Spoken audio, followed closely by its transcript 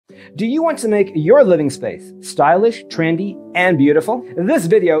Do you want to make your living space stylish, trendy, and beautiful? This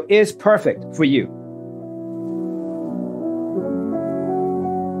video is perfect for you.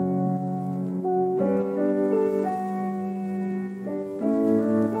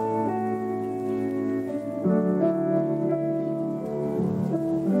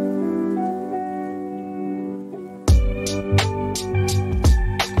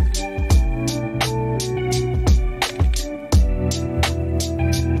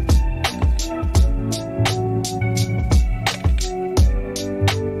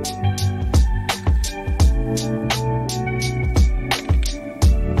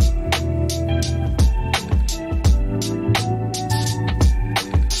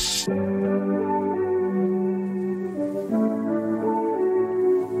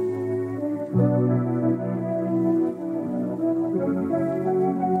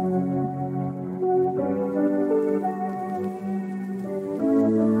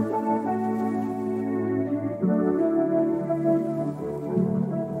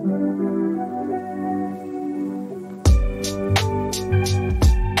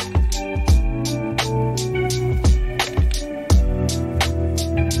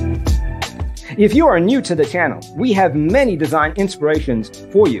 If you are new to the channel, we have many design inspirations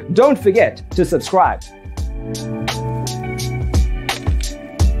for you. Don't forget to subscribe.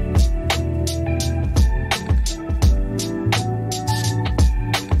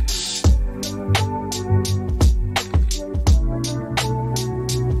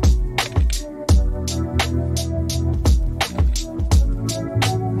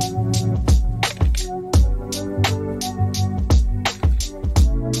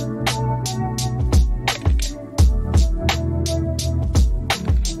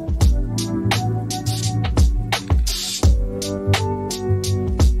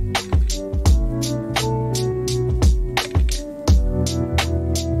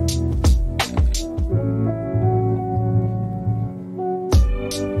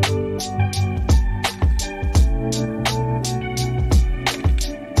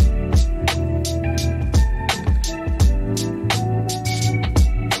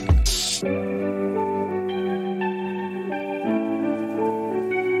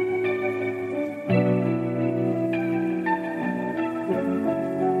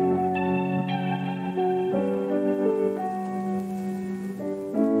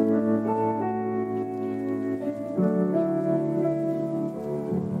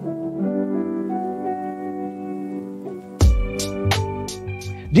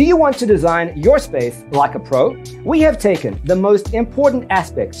 Do you want to design your space like a pro? We have taken the most important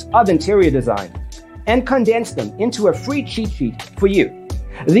aspects of interior design and condensed them into a free cheat sheet for you.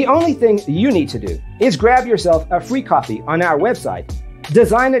 The only thing you need to do is grab yourself a free copy on our website,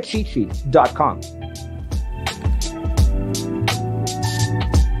 designercheatsheet.com.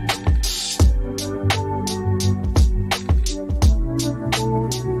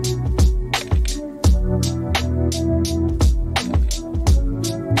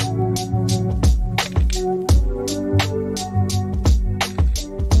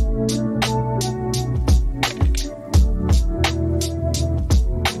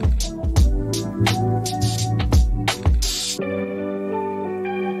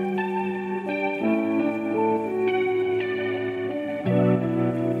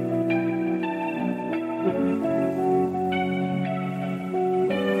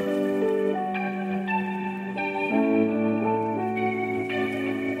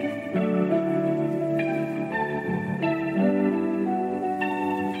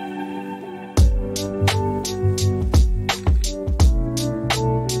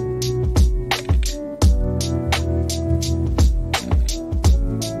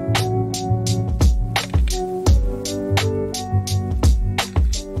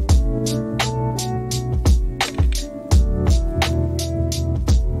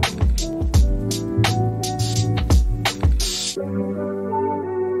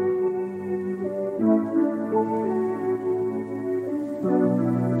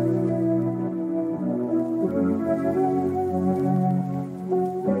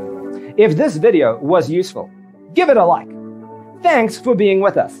 If this video was useful, give it a like. Thanks for being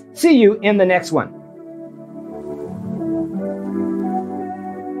with us. See you in the next one.